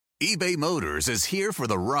eBay Motors is here for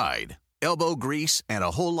the ride. Elbow grease and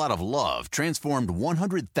a whole lot of love transformed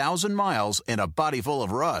 100,000 miles and a body full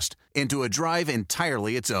of rust into a drive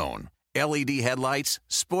entirely its own. LED headlights,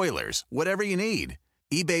 spoilers, whatever you need.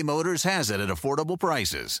 eBay Motors has it at affordable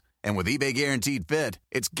prices. And with eBay Guaranteed Fit,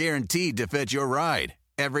 it's guaranteed to fit your ride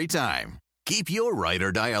every time. Keep your ride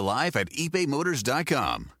or die alive at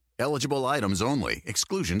ebaymotors.com. Eligible items only.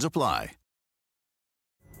 Exclusions apply.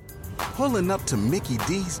 Pulling up to Mickey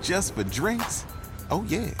D's just for drinks? Oh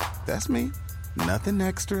yeah, that's me. Nothing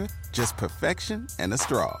extra, just perfection and a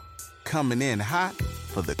straw. Coming in hot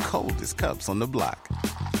for the coldest cups on the block.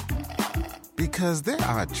 Because there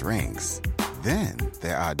are drinks. Then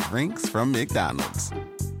there are drinks from McDonald's.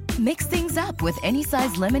 Mix things up with any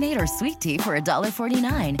size lemonade or sweet tea for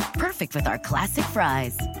 $1.49. Perfect with our classic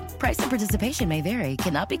fries. Price and participation may vary.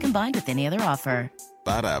 Cannot be combined with any other offer.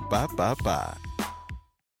 Ba-da-ba-ba-ba.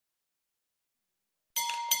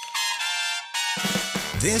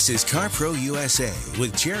 This is CarPro USA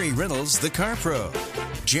with Jerry Reynolds, the CarPro.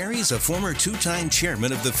 Jerry's a former two-time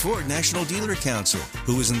chairman of the Ford National Dealer Council,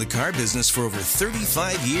 who was in the car business for over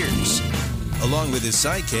 35 years. Along with his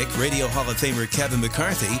sidekick, Radio Hall of Famer Kevin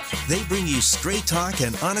McCarthy, they bring you straight talk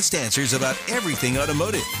and honest answers about everything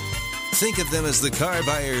automotive. Think of them as the car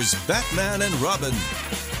buyer's Batman and Robin.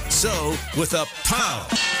 So, with a pow,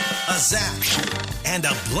 a zap, and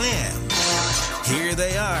a blam, here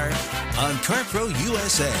they are on CarPro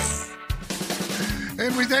USA.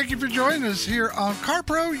 And we thank you for joining us here on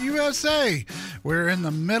CarPro USA. We're in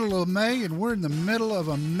the middle of May, and we're in the middle of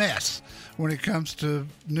a mess when it comes to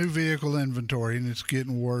new vehicle inventory, and it's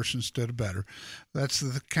getting worse instead of better. That's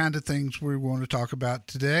the kind of things we want to talk about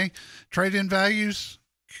today. Trade-in values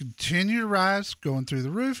continue to rise, going through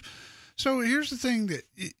the roof. So here's the thing that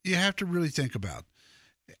you have to really think about.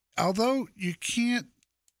 Although you can't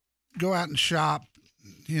go out and shop,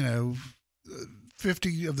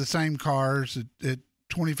 50 of the same cars at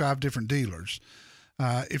 25 different dealers.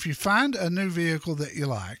 If you find a new vehicle that you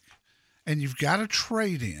like and you've got a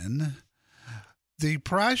trade-in, the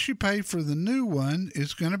price you pay for the new one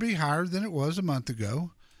is going to be higher than it was a month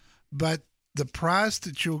ago, but the price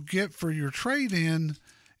that you'll get for your trade-in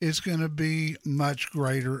is going to be much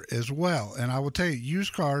greater as well. And I will tell you,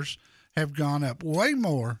 used cars have gone up way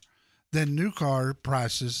more than new car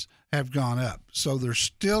prices have gone up. So there's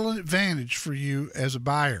still an advantage for you as a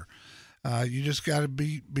buyer. You just got to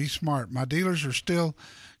be smart. My dealers are still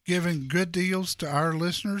giving good deals to our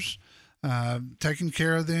listeners, taking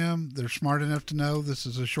care of them. They're smart enough to know this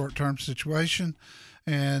is a short-term situation,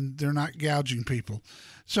 and they're not gouging people.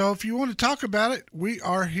 So if you want to talk about it, we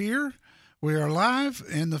are here. We are live,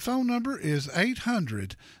 and the phone number is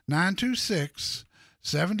 800-926-7777,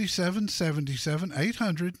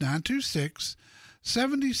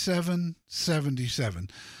 800-926-7777.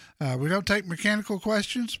 We don't take mechanical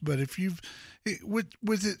questions, but if you've,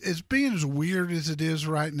 with it as being as weird as it is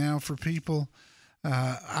right now for people,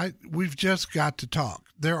 we've just got to talk.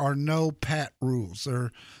 There are no pat rules.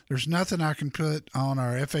 There's nothing I can put on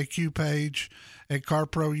our FAQ page at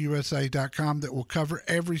carprousa.com that will cover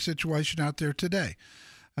every situation out there today.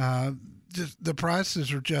 The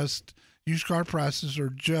prices are just, used car prices are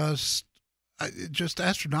just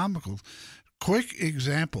astronomical. Quick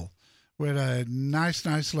example. We had a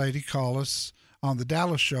nice lady call us on the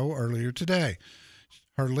Dallas show earlier today.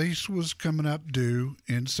 Her lease was coming up due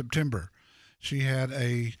in September. She had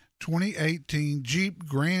a 2018 Jeep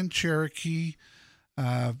Grand Cherokee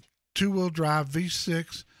two-wheel drive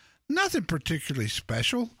V6. Nothing particularly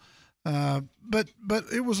special, but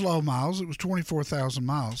it was low miles. It was 24,000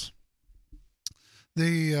 miles.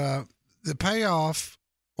 The payoff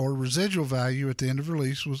or residual value at the end of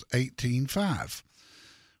release was $18,500.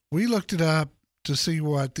 We looked it up to see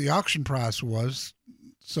what the auction price was,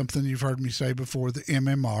 something you've heard me say before, the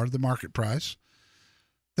MMR, the market price.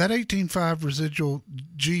 That $18,500 residual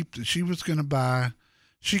Jeep that she was going to buy,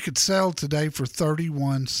 she could sell today for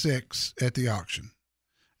 $31,600 at the auction.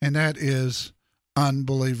 And that is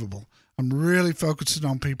unbelievable. I'm really focusing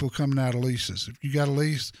on people coming out of leases. If you got a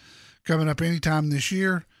lease coming up anytime this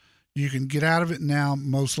year, you can get out of it now,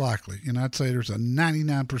 most likely. And I'd say there's a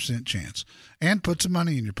 99% chance. And put some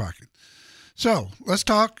money in your pocket. So let's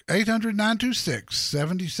talk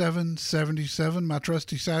 800-926-7777. My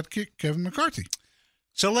trusty sidekick, Kevin McCarthy.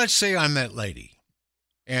 So let's say I'm that lady.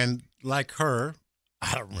 And like her,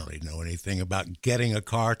 I don't really know anything about getting a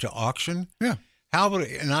car to auction. Yeah.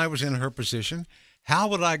 And I was in her position. How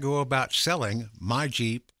would I go about selling my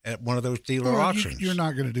Jeep at one of those dealer auctions? You're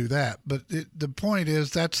not going to do that. But the point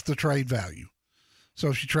is that's the trade value. So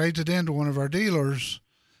if she trades it into one of our dealers,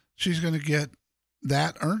 she's going to get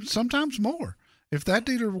that, or sometimes more. If that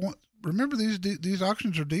dealer remember these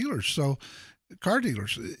auctions are dealers, so car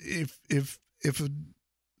dealers. If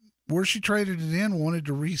where she traded it in wanted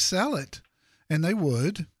to resell it, and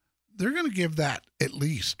they're going to give that at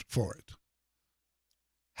least for it.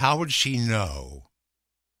 How would she know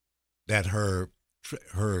that her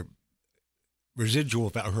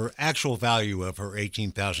residual, her actual value of her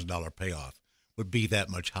 $18,000 payoff would be that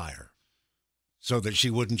much higher, so that she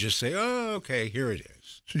wouldn't just say, "Oh, okay, here it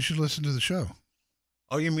is"? She should listen to the show.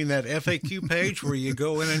 Oh, you mean that FAQ page where you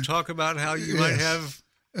go in and talk about how you might have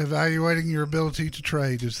evaluating your ability to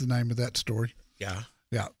trade is the name of that story. Yeah.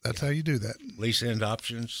 Yeah, that's how you do that. Lease end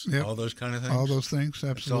options, yep. all those kind of things. All those things,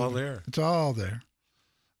 absolutely. It's all there. It's all there.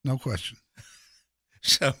 No question.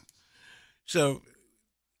 So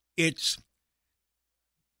it's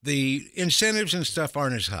the incentives and stuff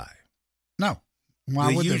aren't as high. No.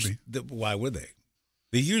 Why would they be? Why would they?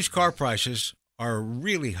 The used car prices are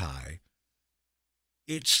really high.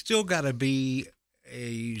 It's still got to be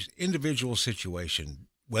a individual situation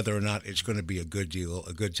whether or not it's going to be a good deal,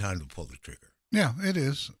 a good time to pull the trigger. Yeah, it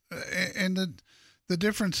is. And the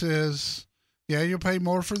difference is, yeah, you'll pay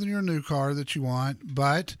more for your new car that you want,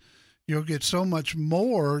 but you'll get so much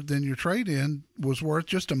more than your trade-in was worth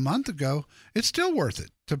just a month ago. It's still worth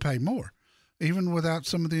it to pay more, even without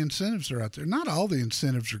some of the incentives that are out there. Not all the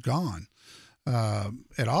incentives are gone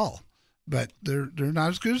at all, but they're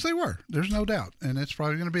not as good as they were. There's no doubt, and it's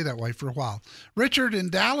probably going to be that way for a while. Richard in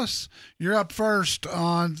Dallas, you're up first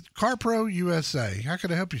on CarPro USA. How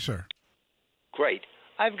can I help you, sir? Great.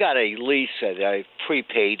 I've got a lease that I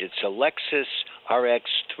prepaid. It's a Lexus RX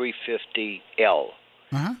 350L.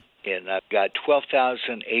 Uh-huh. And I've got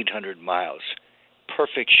 12,800 miles.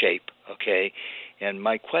 Perfect shape, okay? And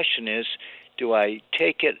my question is, do I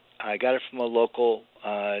take it? I got it from a local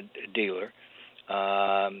dealer.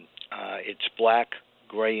 It's black,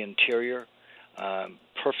 gray interior,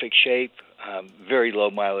 perfect shape, very low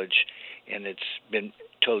mileage, and it's been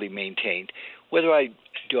totally maintained. Do I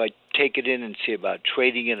take it in and see about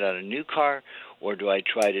trading it on a new car, or do I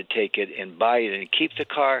try to take it and buy it and keep the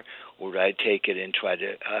car, or do I take it and try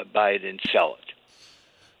to buy it and sell it?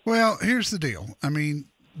 Well, here's the deal. I mean,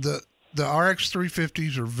 the RX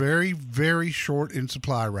 350s are very, very short in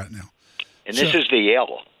supply right now. And this is the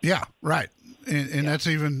L. Yeah, right. And that's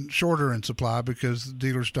even shorter in supply because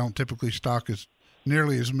dealers don't typically stock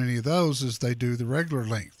nearly as many of those as they do the regular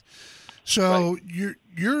length. So right.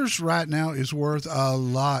 Yours right now is worth a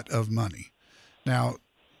lot of money. Now,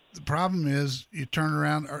 the problem is you turn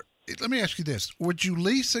around. Let me ask you this. Would you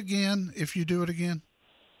lease again if you do it again?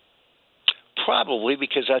 Probably,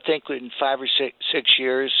 because I think in 5 or 6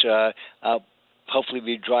 years, I'll hopefully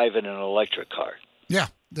be driving an electric car. Yeah,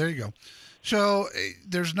 there you go. So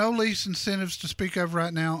there's no lease incentives to speak of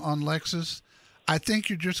right now on Lexus. I think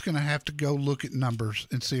you're just going to have to go look at numbers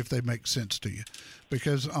and see if they make sense to you.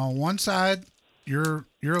 Because on one side, your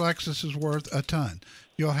Lexus is worth a ton.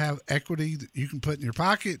 You'll have equity that you can put in your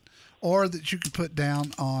pocket or that you can put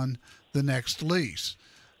down on the next lease.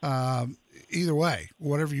 Either way,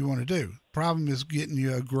 whatever you want to do. Problem is getting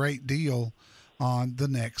you a great deal on the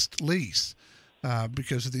next lease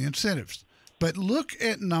because of the incentives. But look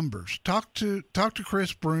at numbers. Talk to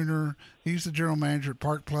Chris Bruner. He's the general manager at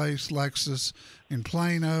Park Place Lexus in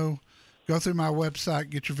Plano. Go through my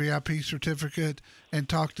website, get your VIP certificate, and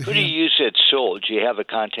talk to him. Who do you use at Sewell? Do you have a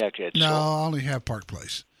contact at Sewell? No, I only have Park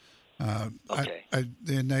Place. Okay.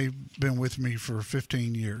 And they've been with me for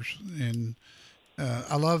 15 years. And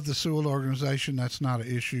I love the Sewell organization. That's not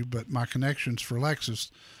an issue. But my connections for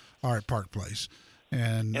Lexus are at Park Place.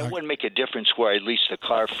 And it wouldn't make a difference where I lease the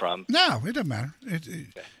car from. No, it doesn't matter.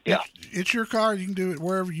 It's your car. You can do it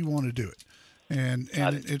wherever you want to do it. And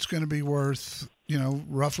it's going to be worth,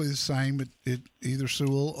 roughly the same at either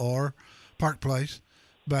Sewell or Park Place.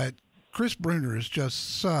 But Chris Bruner is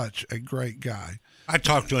just such a great guy. I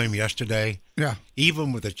talked to him yesterday. Yeah.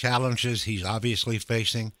 Even with the challenges he's obviously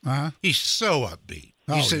facing, he's so upbeat.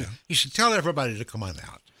 Oh, He said, you should tell everybody to come on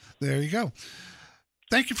out. There you go.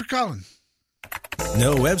 Thank you for calling.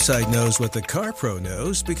 No website knows what the CarPro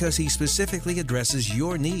knows because he specifically addresses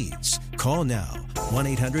your needs. Call now,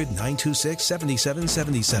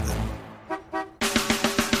 1-800-926-7777.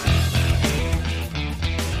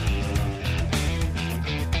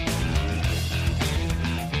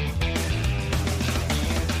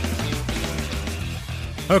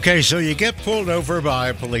 Okay, so you get pulled over by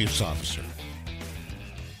a police officer.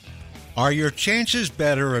 Are your chances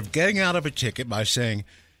better of getting out of a ticket by saying,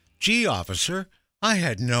 "Gee, officer, I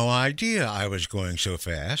had no idea I was going so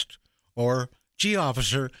fast," or, "Gee,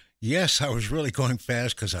 officer, yes, I was really going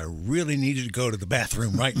fast because I really needed to go to the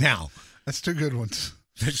bathroom right now"? That's two good ones.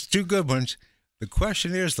 That's two good ones. The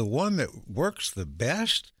question is, the one that works the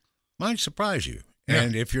best might surprise you. Yeah.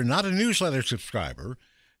 And if you're not a newsletter subscriber,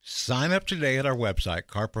 sign up today at our website,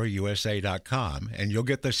 carprousa.com, and you'll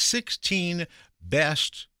get the 16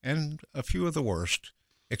 best and a few of the worst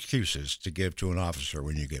excuses to give to an officer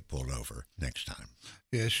when you get pulled over next time.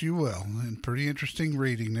 Yes, you will. And pretty interesting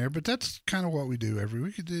reading there, but that's kind of what we do every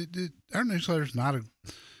week. Our newsletter's not a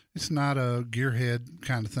gearhead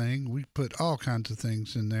kind of thing. We put all kinds of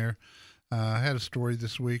things in there. I had a story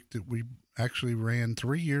this week that we actually ran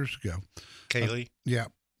 3 years ago. Kaylee? Yeah,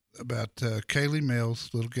 about Kaylee Mills,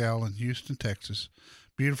 little gal in Houston, Texas.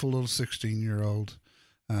 Beautiful little 16-year-old.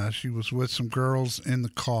 She was with some girls in the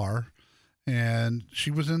car, and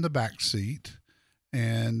she was in the back seat.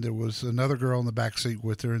 And there was another girl in the back seat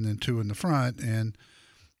with her and then two in the front. And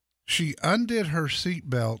she undid her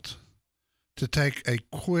seatbelt to take a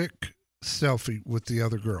quick selfie with the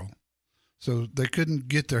other girl. So they couldn't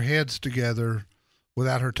get their heads together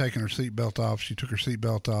without her taking her seatbelt off. She took her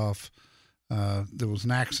seatbelt off. There was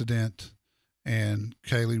an accident, and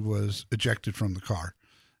Kaylee was ejected from the car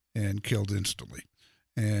and killed instantly.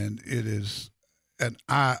 And it is an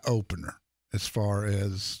eye-opener as far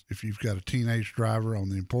as if you've got a teenage driver on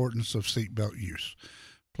the importance of seatbelt use.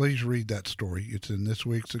 Please read that story. It's in this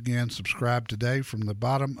week's again. Subscribe today from the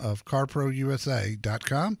bottom of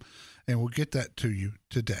carprousa.com, and we'll get that to you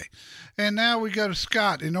today. And now we go to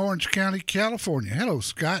Scott in Orange County, California. Hello,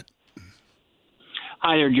 Scott.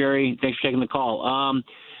 Hi there, Jerry. Thanks for taking the call.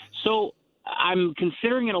 So I'm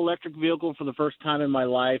considering an electric vehicle for the first time in my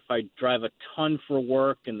life. I drive a ton for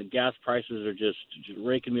work, and the gas prices are just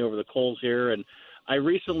raking me over the coals here. And I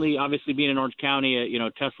recently, obviously being in Orange County,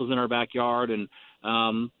 Tesla's in our backyard, and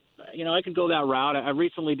I could go that route. I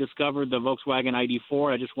recently discovered the Volkswagen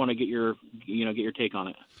ID4. I just want to get your take on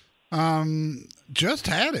it. Just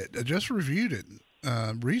had it. I just reviewed it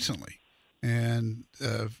recently, and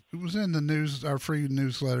it was in the news, our free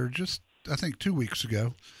newsletter, just I think 2 weeks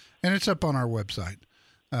ago, and it's up on our website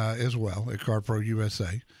as well at CarPro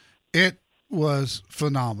USA. It was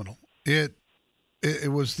phenomenal. It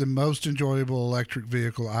was the most enjoyable electric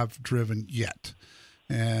vehicle I've driven yet.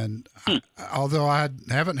 And although I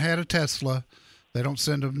haven't had a Tesla, they don't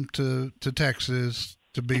send them to Texas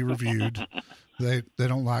to be reviewed. They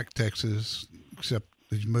don't like Texas, except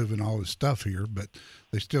he's moving all his stuff here, but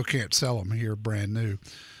they still can't sell them here brand new.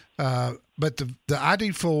 But the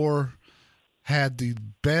ID4 had the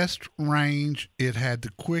best range. It had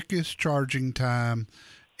the quickest charging time,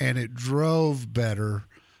 and it drove better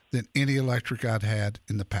than any electric I'd had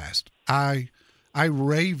in the past. I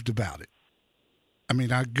raved about it. I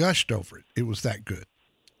mean, I gushed over it. It was that good.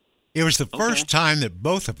 It was the first time that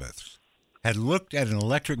both of us had looked at an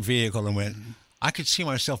electric vehicle and went, I could see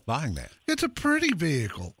myself buying that. It's a pretty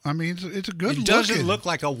vehicle. I mean, it's a good It doesn't look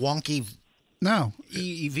like a wonky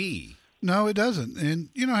EV. No, it doesn't. And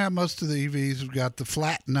you know how most of the EVs have got the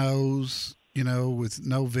flat nose, with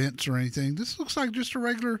no vents or anything. This looks like just a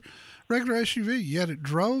regular SUV, yet it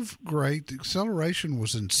drove great. The acceleration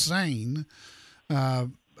was insane.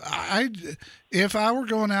 If I were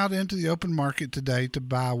going out into the open market today to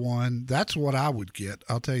buy one, that's what I would get.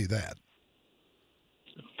 I'll tell you that.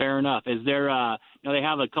 Fair enough. Is there? They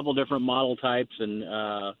have a couple different model types, and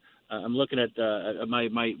I'm looking at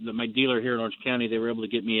my dealer here in Orange County. They were able to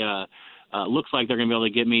get me looks like they're going to be able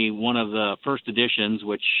to get me one of the first editions,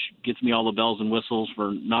 which gets me all the bells and whistles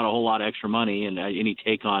for not a whole lot of extra money. And any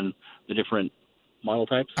take on the different model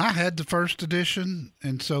types? I had the first edition,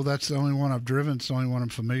 and so that's the only one I've driven. It's the only one I'm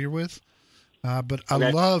familiar with. But I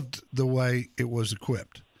loved the way it was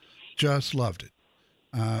equipped. Just loved it.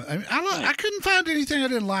 I couldn't find anything I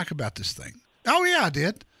didn't like about this thing. Oh yeah, I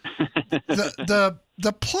did.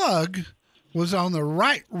 The plug was on the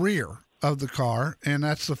right rear of the car, and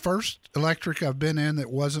that's the first electric I've been in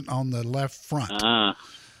that wasn't on the left front.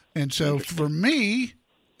 And so for me,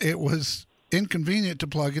 it was inconvenient to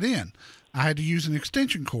plug it in. I had to use an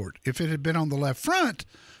extension cord. If it had been on the left front,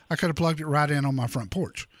 I could have plugged it right in on my front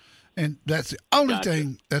porch. And that's the only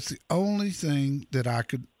thing. That's the only thing that I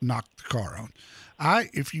could knock the car on.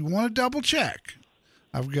 If you want to double check,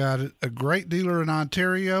 I've got a great dealer in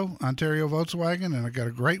Ontario Volkswagen, and I got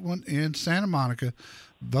a great one in Santa Monica,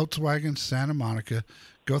 Volkswagen Santa Monica.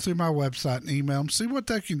 Go through my website and email them, see what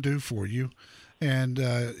they can do for you, and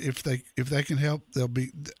if they can help, they'll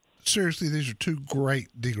be. Seriously, these are two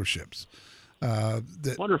great dealerships.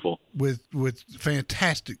 Wonderful. With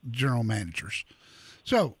fantastic general managers.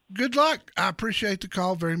 So good luck. I appreciate the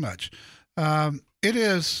call very much. It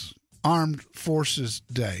is Armed Forces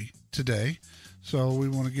Day today, so we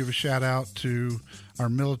want to give a shout out to our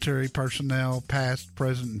military personnel, past,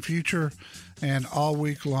 present, and future. And all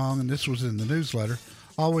week long, and this was in the newsletter,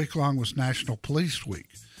 all week long was National Police Week.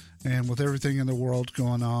 And with everything in the world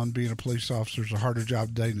going on, being a police officer is a harder job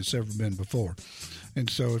today than it's ever been before. And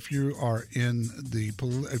so if you are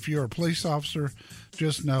if you're a police officer,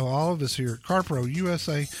 just know all of us here at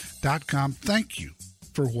CarProUSA.com, thank you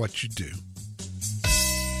for what you do.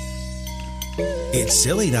 It's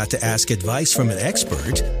silly not to ask advice from an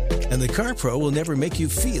expert, and the CarPro will never make you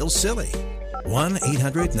feel silly.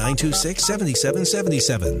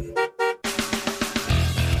 1-800-926-7777.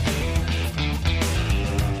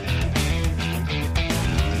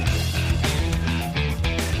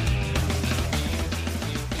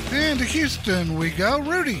 And to Houston we go.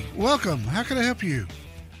 Rudy, welcome. How can I help you?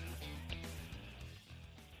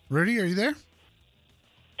 Rudy, are you there?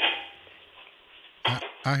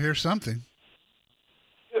 I hear something.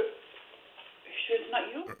 It's not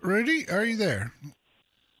you. Rudy, are you there?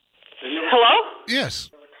 Hello?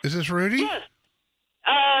 Yes. Is this Rudy? Yes.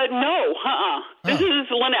 No. This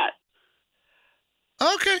is Lynette.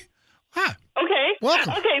 Okay. Hi. Okay.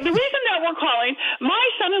 Welcome. Okay. The reason that we're calling, my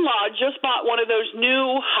son-in-law just bought one of those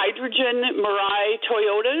new hydrogen Mirai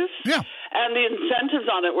Toyotas. Yeah. And the incentives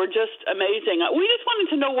on it were just amazing. We just wanted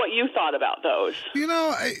to know what you thought about those. You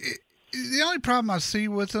know, the only problem I see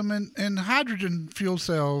with them, and hydrogen fuel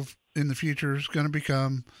cells in the future is going to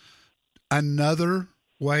become another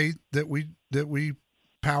way that we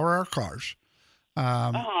power our cars.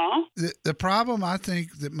 The problem I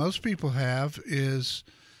think that most people have is,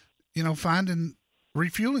 you know, finding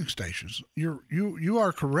refueling stations. You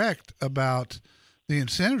are correct about the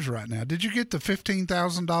incentives right now. Did you get the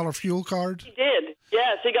 $15,000 fuel card? He did.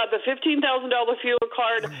 Yes, he got the $15,000 fuel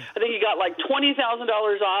card. I think he got like $20,000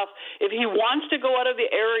 off. If he wants to go out of the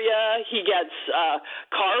area, he gets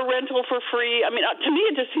car rental for free. I mean, to me,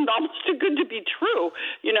 it just seemed almost too good to be true,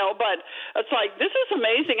 you know. But it's like, this is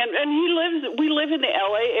amazing. And we live in the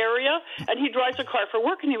LA area, and he drives a car for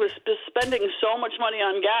work, and he was spending so much money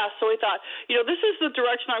on gas. So he thought, you know, this is the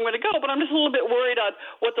direction I'm going to go. But I'm just a little bit worried on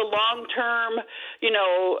what the long term, you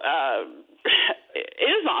know,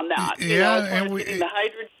 is on that. Yeah,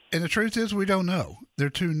 and the truth is, we don't know. They're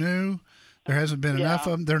too new. There hasn't been enough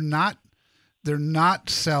of them. They're not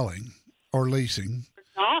selling or leasing.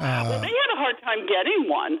 Well, they had a hard time getting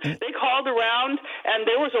one. They called around, and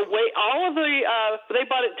there was a wait. All of they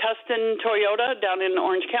bought it Tustin Toyota down in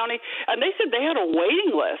Orange County, and they said they had a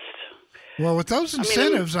waiting list. Well, with those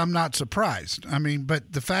incentives, I'm not surprised. I mean,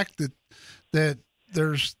 but the fact that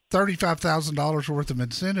there's $35,000 worth of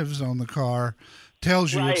incentives on the car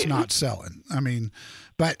tells you it's not selling. I mean,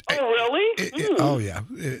 but really? Oh yeah.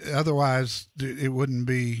 Otherwise, it wouldn't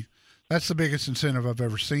be. That's the biggest incentive I've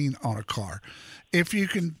ever seen on a car. If you're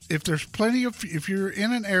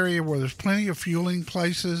in an area where there's plenty of fueling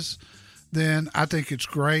places, then I think it's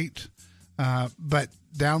great. But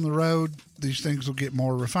down the road, these things will get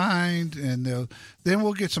more refined, and then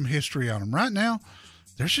we'll get some history on them. Right now,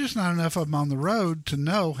 there's just not enough of them on the road to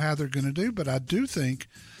know how they're going to do. But I do think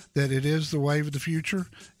that it is the wave of the future.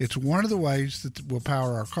 It's one of the ways that will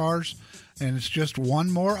power our cars, and it's just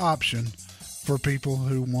one more option for people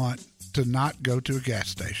who want to not go to a gas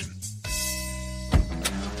station.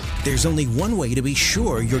 There's only one way to be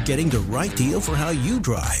sure you're getting the right deal for how you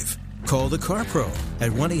drive. Call the CarPro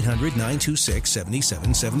at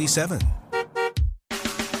 1-800-926-7777.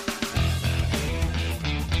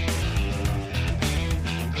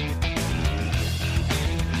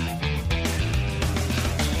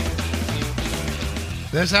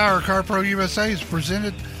 This hour of CarPro USA is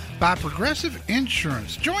presented by Progressive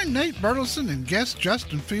Insurance. Join Nate Burleson and guest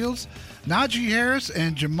Justin Fields, Najee Harris,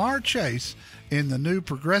 and Jamar Chase in the new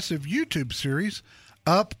Progressive YouTube series,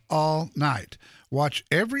 Up All Night. Watch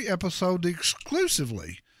every episode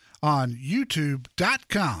exclusively on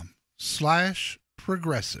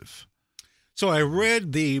youtube.com/progressive. So I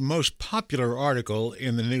read the most popular article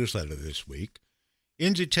in the newsletter this week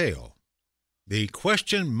in detail. The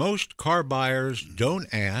question most car buyers don't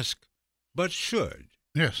ask, but should.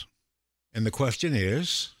 Yes. And the question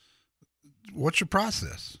is, what's your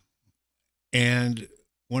process? And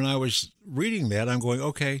when I was reading that, I'm going,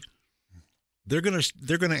 okay, they're going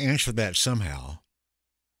to answer that somehow.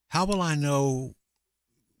 How will I know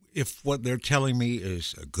if what they're telling me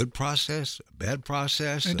is a good process, a bad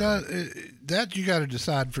process? That you got to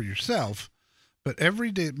decide for yourself. But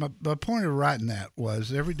my point of writing that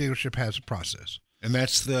was every dealership has a process. And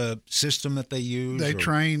that's the system that they use? They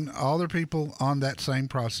train all their people on that same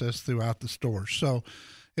process throughout the store. So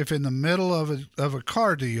if in the middle of a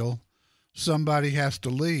car deal, somebody has to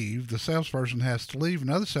leave, the salesperson has to leave,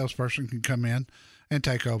 another salesperson can come in and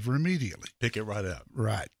take over immediately. Pick it right up.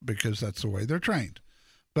 Right, because that's the way they're trained.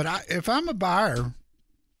 But if I'm a buyer,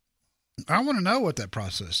 I want to know what that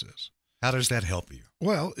process is. How does that help you?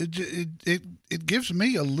 Well, it gives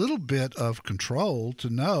me a little bit of control to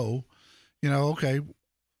know, okay,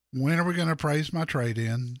 when are we going to appraise my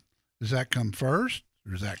trade-in? Does that come first,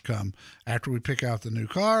 or does that come after we pick out the new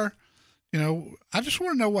car? I just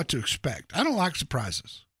want to know what to expect. I don't like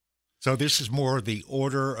surprises. So this is more the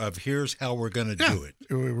order of here's how we're going to do it.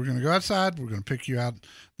 We're going to go outside. We're going to pick you out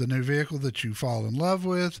the new vehicle that you fall in love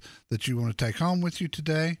with, that you want to take home with you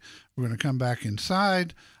today. We're going to come back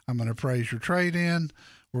inside. I'm going to appraise your trade-in.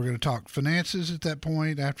 We're going to talk finances at that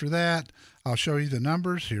point. After that, I'll show you the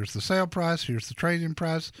numbers. Here's the sale price. Here's the trade-in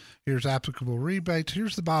price. Here's applicable rebates.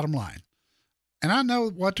 Here's the bottom line. And I know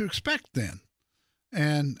what to expect then.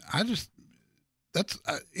 And that's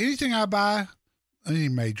anything I buy, any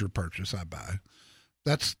major purchase I buy,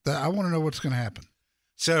 I want to know what's going to happen.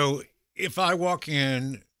 So if I walk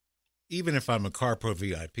in, even if I'm a CarPro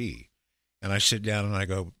VIP, and I sit down and I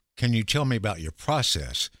go, can you tell me about your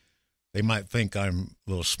process? They might think I'm a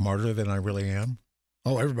little smarter than I really am.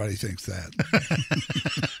 Oh, everybody thinks that.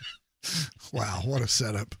 Wow, what a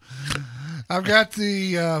setup. I've got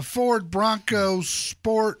the Ford Bronco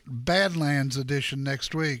Sport Badlands edition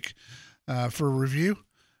next week for review.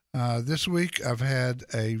 This week I've had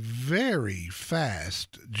a very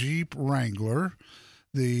fast Jeep Wrangler,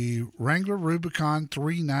 the Wrangler Rubicon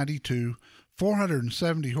 392,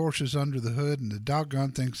 470 horses under the hood, and the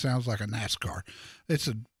doggone thing sounds like a NASCAR. It's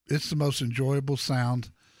the most enjoyable sound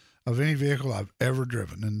of any vehicle I've ever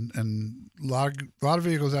driven, and a lot of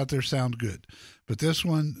vehicles out there sound good, but this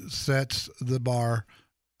one sets the bar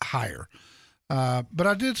higher. But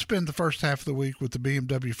I did spend the first half of the week with the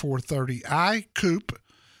BMW 430i Coupe,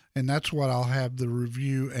 and that's what I'll have the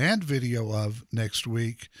review and video of next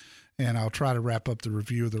week. And I'll try to wrap up the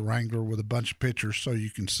review of the Wrangler with a bunch of pictures so you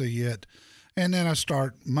can see it. And then I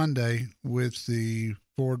start Monday with the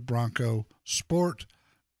Ford Bronco Sport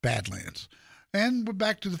Badlands. And we're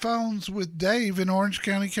back to the phones with Dave in Orange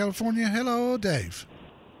County, California. Hello, Dave.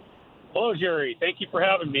 Hello, Jerry. Thank you for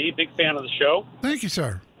having me. Big fan of the show. Thank you,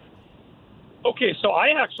 sir. Okay, so I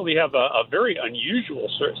actually have a very unusual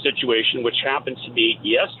situation which happened to me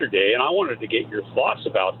yesterday, and I wanted to get your thoughts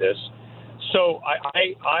about this. So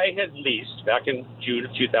I had leased back in June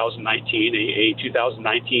of 2019 a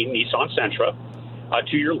 2019 Nissan Sentra,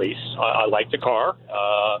 2-year lease. I liked the car,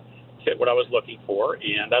 fit what I was looking for,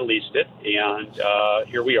 and I leased it. And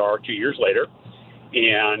here we are 2 years later,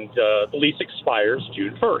 and the lease expires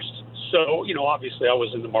June 1st. So, obviously I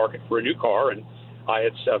was in the market for a new car, and I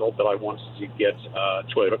had settled that I wanted to get a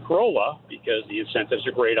Toyota Corolla because the incentives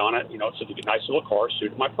are great on it. It's a nice little car,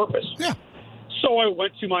 suited my purpose. Yeah. So I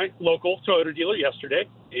went to my local Toyota dealer yesterday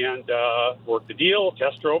and worked the deal,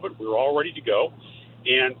 test drove it. We were all ready to go.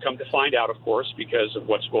 And come to find out, of course, because of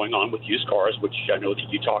what's going on with used cars, which I know that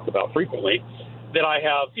you talk about frequently, that I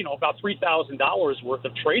have, about $3,000 worth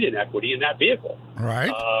of trade-in equity in that vehicle.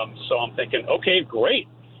 Right. So I'm thinking, okay, great.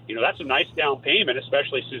 That's a nice down payment,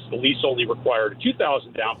 especially since the lease only required a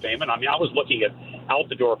 $2,000 down payment. I mean, I was looking at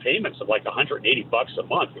out-the-door payments of like $180 a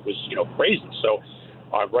month. It was, crazy. So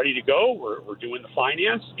I'm ready to go. We're doing the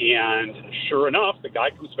finance. And sure enough, the guy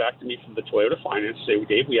comes back to me from the Toyota Finance and say,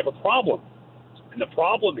 Dave, we have a problem. And the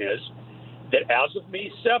problem is that as of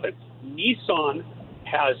May 7th, Nissan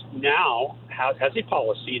has a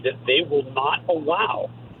policy that they will not allow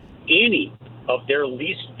any of their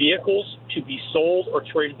leased vehicles to be sold or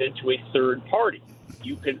traded into a third party.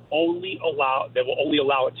 They will only allow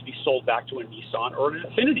it to be sold back to a Nissan or an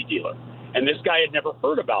Infiniti dealer. And this guy had never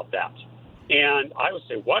heard about that. And I would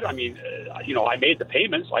say, what? I mean, I made the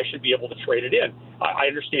payments. I should be able to trade it in. I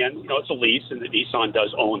understand, it's a lease and the Nissan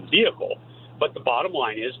does own the vehicle. But the bottom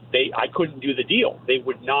line is I couldn't do the deal. They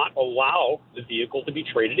would not allow the vehicle to be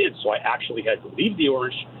traded in. So I actually had to leave the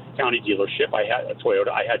Orange County dealership. I had a Toyota.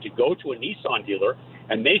 I had to go to a Nissan dealer,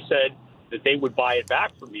 and they said that they would buy it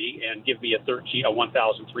back for me and give me a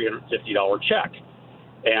 $1,350 check.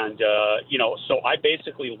 And, so I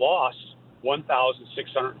basically lost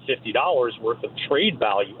 $1,650 worth of trade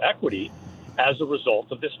value equity as a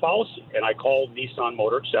result of this policy. And I called Nissan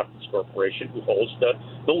Motor Acceptance Corporation, who holds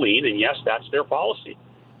the lien, and yes, that's their policy.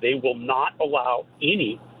 They will not allow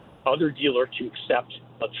any other dealer to accept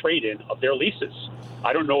a trade-in of their leases.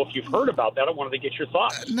 I don't know if you've heard about that. I wanted to get your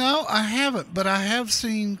thoughts. No, I haven't, but I have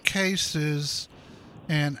seen cases,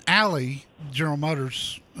 and Alley, General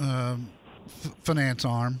Motors finance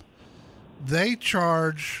arm, they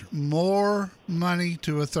charge more money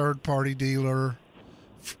to a third-party dealer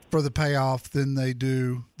for the payoff than they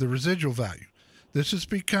do the residual value. This is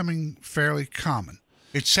becoming fairly common.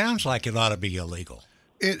 It sounds like it ought to be illegal.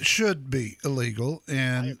 it should be illegal.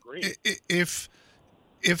 And I agree.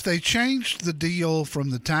 If they changed the deal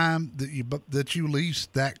from the time that you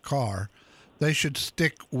leased that car, they should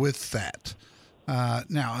stick with that.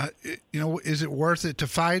 Now, is it worth it to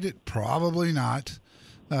fight it? Probably not,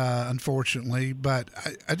 unfortunately. But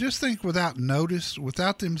I just think without notice,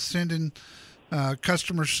 without them sending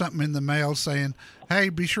customers something in the mail saying, hey,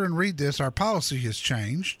 be sure and read this, our policy has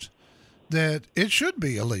changed, that it should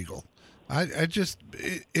be illegal. It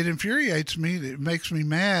infuriates me. It makes me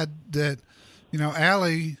mad that,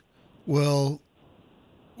 Alley will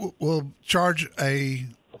charge a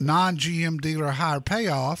non-GM dealer a higher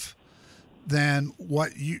payoff than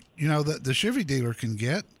what the Chevy dealer can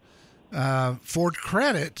get. Ford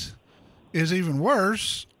Credit is even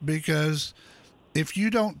worse, because if you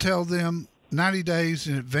don't tell them 90 days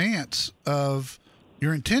in advance of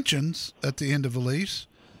your intentions at the end of a lease,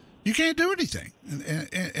 you can't do anything.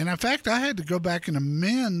 And in fact, I had to go back and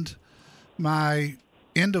amend my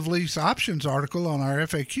end of lease options article on our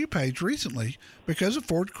FAQ page recently because of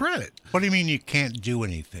Ford Credit. What do you mean you can't do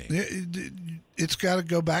anything? It's got to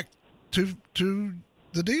go back to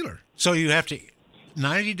the dealer. So you have to,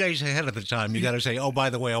 90 days ahead of the time, you got to say, oh, by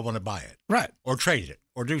the way, I want to buy it. Right. Or trade it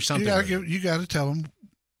or do something. You got to tell them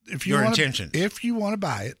your intentions. If you want to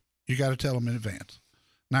buy it, you got to tell them in advance,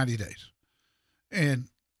 90 days. And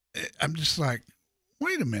I'm just like,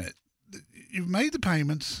 wait a minute. You've made the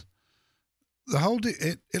payments. The whole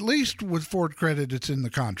at least with Ford Credit, it's in the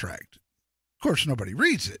contract. Of course, nobody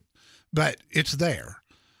reads it, but it's there.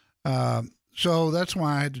 So that's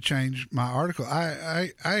why I had to change my article.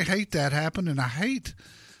 I hate that happened, and I hate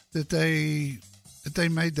that they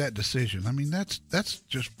made that decision. I mean, that's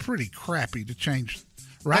just pretty crappy to change.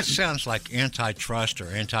 Right? That sounds like antitrust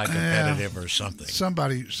or anti-competitive or something.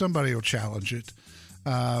 Somebody will challenge it.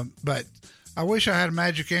 But I wish I had a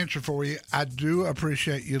magic answer for you. I do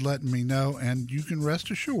appreciate you letting me know, and you can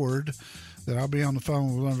rest assured that I'll be on the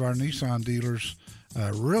phone with one of our Nissan dealers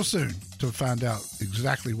real soon to find out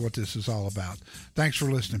exactly what this is all about. Thanks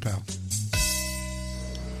for listening, pal.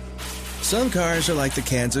 Some cars are like the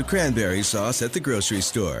cans of cranberry sauce at the grocery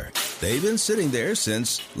store. They've been sitting there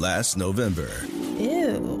since last November.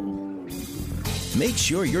 Ew. Make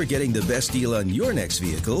sure you're getting the best deal on your next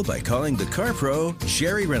vehicle by calling the Car Pro,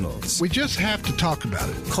 Jerry Reynolds. We just have to talk about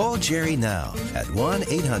it. Call Jerry now at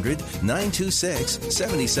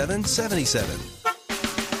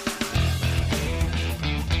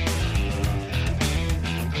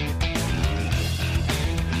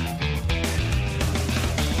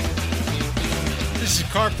This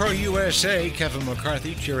is Car Pro USA, Kevin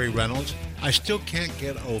McCarthy, Jerry Reynolds. I still can't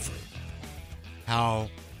get over how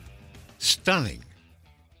stunning,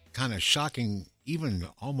 kind of shocking, even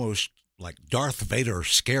almost like Darth Vader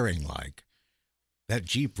scaring like that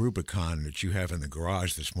Jeep Rubicon that you have in the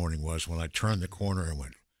garage this morning was when I turned the corner and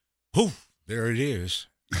went, poof, there it is.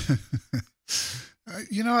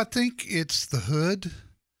 I think it's the hood,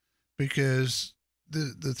 because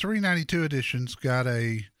the 392 edition's got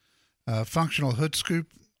a functional hood scoop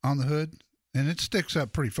on the hood, and it sticks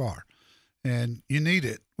up pretty far, and you need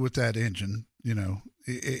it with that engine,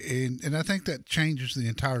 and I think that changes the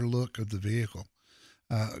entire look of the vehicle,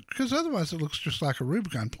 because otherwise it looks just like a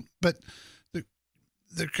Rubicon. But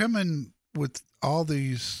they're coming with all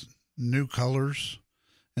these new colors,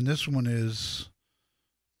 and this one is,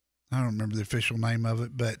 I don't remember the official name of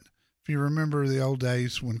it, but if you remember the old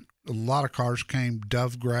days when a lot of cars came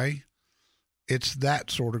dove gray, it's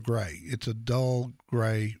that sort of gray. It's a dull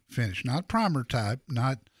gray finish, not primer type,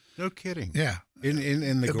 not. No kidding. Yeah.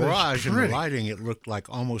 In the garage, in the lighting, it looked like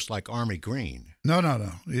almost like army green. No.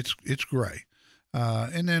 It's gray.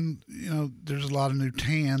 And then, there's a lot of new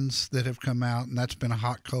tans that have come out, and that's been a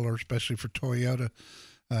hot color, especially for Toyota.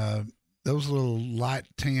 Those little light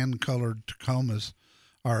tan colored Tacomas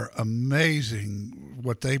are amazing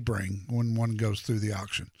what they bring when one goes through the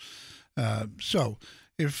auction. So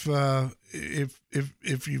if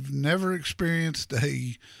you've never experienced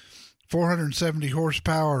a 470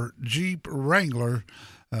 horsepower Jeep Wrangler,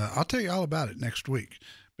 I'll tell you all about it next week,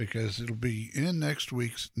 because it'll be in next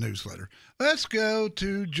week's newsletter. Let's go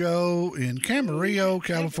to Joe in Camarillo,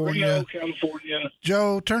 California.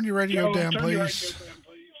 Joe, turn your radio down, please.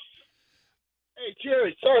 Hey,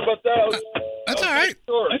 Jerry, sorry about that. That's all right.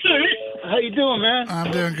 How you doing, man?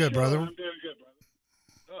 I'm doing good, brother.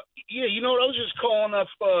 Yeah, I was just calling up.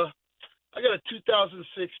 I got a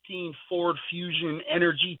 2016 Ford Fusion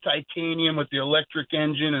Energy Titanium with the electric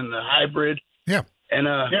engine and the hybrid. Yeah. And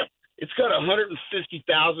it's got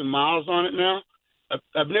 150,000 miles on it now.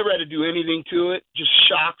 I've never had to do anything to it. Just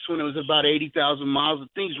shocks when it was about 80,000 miles. The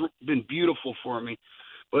thing's been beautiful for me.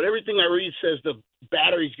 but everything I read says the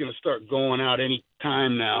battery's going to start going out any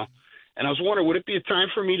time now. And I was wondering, would it be a time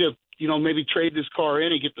for me to, maybe trade this car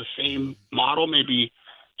in and get the same model, maybe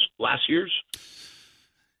last year's?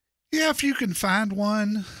 Yeah, if you can find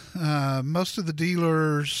one. Most of the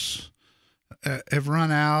dealers have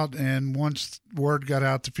run out, and once word got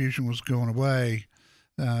out the Fusion was going away,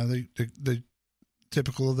 they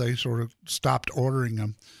sort of stopped ordering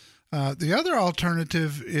them. The other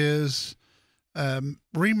alternative is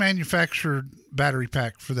remanufactured battery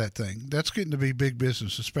pack for that thing. That's getting to be big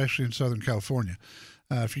business, especially in Southern California.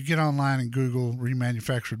 If you get online and Google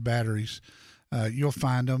remanufactured batteries, you'll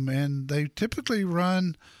find them, and they typically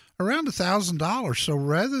run around $1,000. So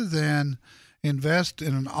rather than invest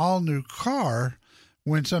in an all-new car,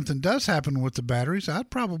 when something does happen with the batteries,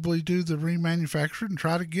 I'd probably do the remanufactured and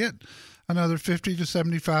try to get another 50 to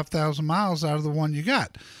 75,000 miles out of the one you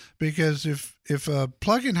got. Because if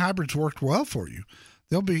plug-in hybrids worked well for you,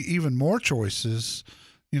 there'll be even more choices,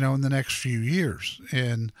 in the next few years.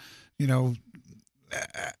 And,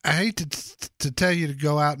 I hate to tell you to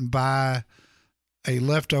go out and buy a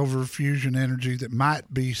leftover Fusion Energy that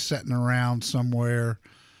might be sitting around somewhere,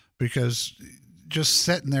 because just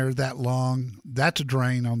sitting there that long, that's a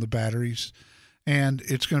drain on the batteries, and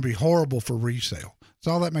it's going to be horrible for resale.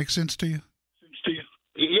 Does all that make sense to you?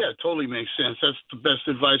 Yeah, it totally makes sense. That's the best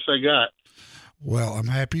advice I got. Well, I'm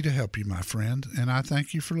happy to help you, my friend, and I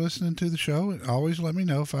thank you for listening to the show. Always let me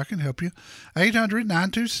know if I can help you.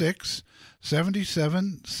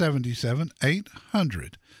 800-926-7777,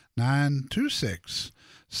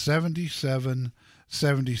 800-926-7777.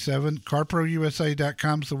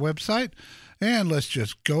 CarProUSA.com is the website, and let's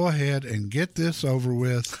just go ahead and get this over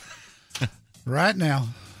with right now.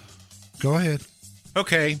 Go ahead.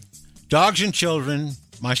 Okay, dogs and children,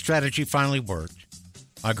 my strategy finally worked.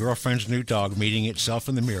 My girlfriend's new dog meeting itself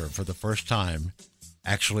in the mirror for the first time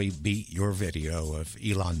actually beat your video of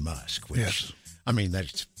Elon Musk, which, yes. I mean,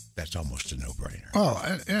 that's almost a no-brainer. Oh,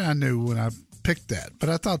 I knew when I picked that, but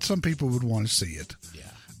I thought some people would want to see it.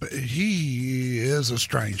 Yeah. But he is a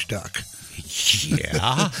strange duck.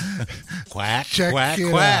 Yeah. Quack, Check quack, it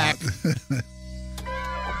quack.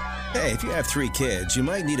 Hey, if you have 3 kids, you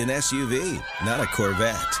might need an SUV, not a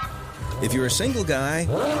Corvette. If you're a single guy,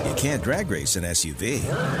 you can't drag race an SUV.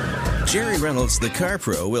 Jerry Reynolds, the Car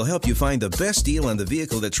Pro, will help you find the best deal on the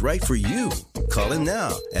vehicle that's right for you. Call him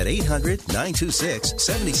now at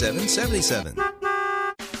 800-926-7777.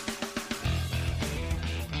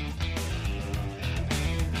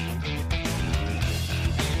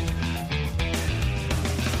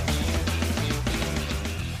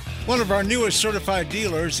 One of our newest certified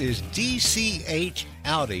dealers is DCH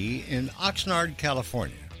Audi in Oxnard,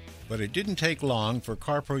 California. But it didn't take long for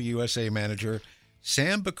CarPro USA manager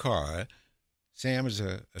Sam Becerra, Sam is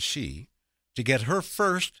a she, to get her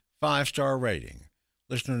first 5-star rating.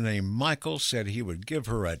 Listener named Michael said he would give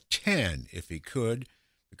her a 10 if he could,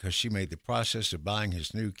 because she made the process of buying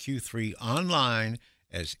his new Q3 online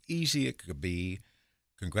as easy as it could be.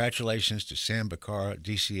 Congratulations to Sam Becerra,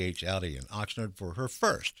 DCH Audi in Oxnard, for her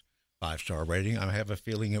first 5-star rating. I have a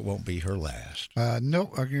feeling it won't be her last.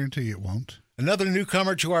 No, I guarantee it won't. Another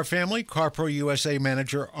newcomer to our family, CarPro USA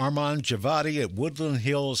manager Armand Javadi at Woodland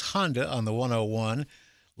Hills Honda on the 101.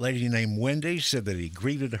 Lady named Wendy said that he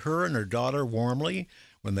greeted her and her daughter warmly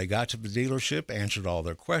when they got to the dealership, answered all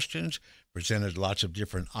their questions, presented lots of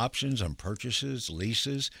different options on purchases,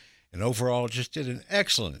 leases, and overall just did an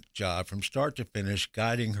excellent job from start to finish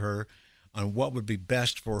guiding her on what would be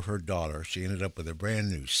best for her daughter. She ended up with a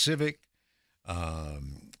brand new Civic,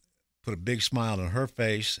 put a big smile on her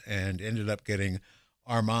face, and ended up getting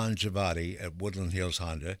Armand Javadi at Woodland Hills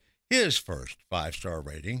Honda his first 5-star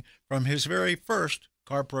rating from his very first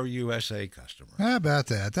CarPro USA customer. How about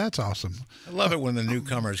that? That's awesome. I love it when the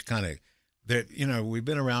newcomers we've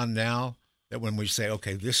been around now that when we say,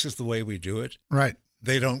 okay, this is the way we do it. Right.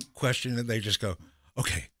 They don't question it. They just go,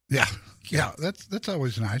 okay. Yeah. That's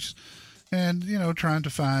always nice. And, trying to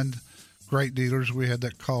find great dealers. We had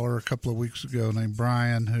that caller a couple of weeks ago named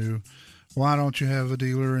Brian who, why don't you have a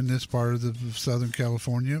dealer in this part of Southern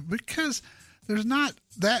California? Because there's not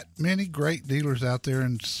that many great dealers out there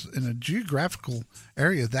in a geographical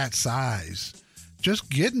area that size. Just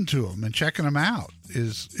getting to them and checking them out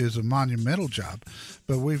is a monumental job.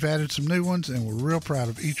 But we've added some new ones, and we're real proud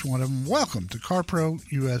of each one of them. Welcome to CarPro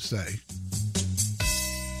USA.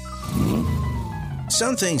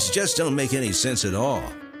 Some things just don't make any sense at all.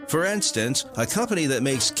 For instance, a company that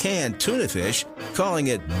makes canned tuna fish calling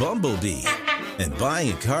it Bumblebee. And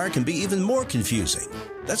buying a car can be even more confusing.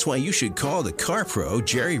 That's why you should call the Car Pro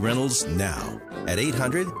Jerry Reynolds now at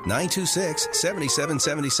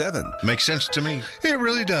 800-926-7777. Makes sense to me. It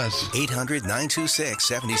really does.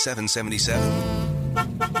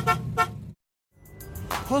 800-926-7777.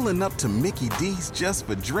 Pulling up to Mickey D's just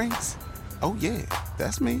for drinks? Oh yeah,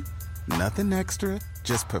 that's me. Nothing extra,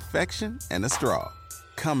 just perfection and a straw.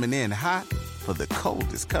 Coming in hot for the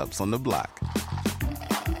coldest cups on the block.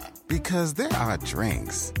 Because there are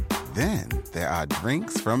drinks. Then there are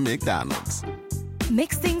drinks from McDonald's.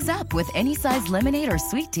 Mix things up with any size lemonade or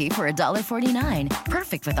sweet tea for $1.49.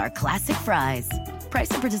 Perfect with our classic fries. Price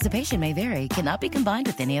and participation may vary. Cannot be combined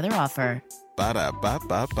with any other offer.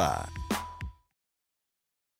 Ba-da-ba-ba-ba.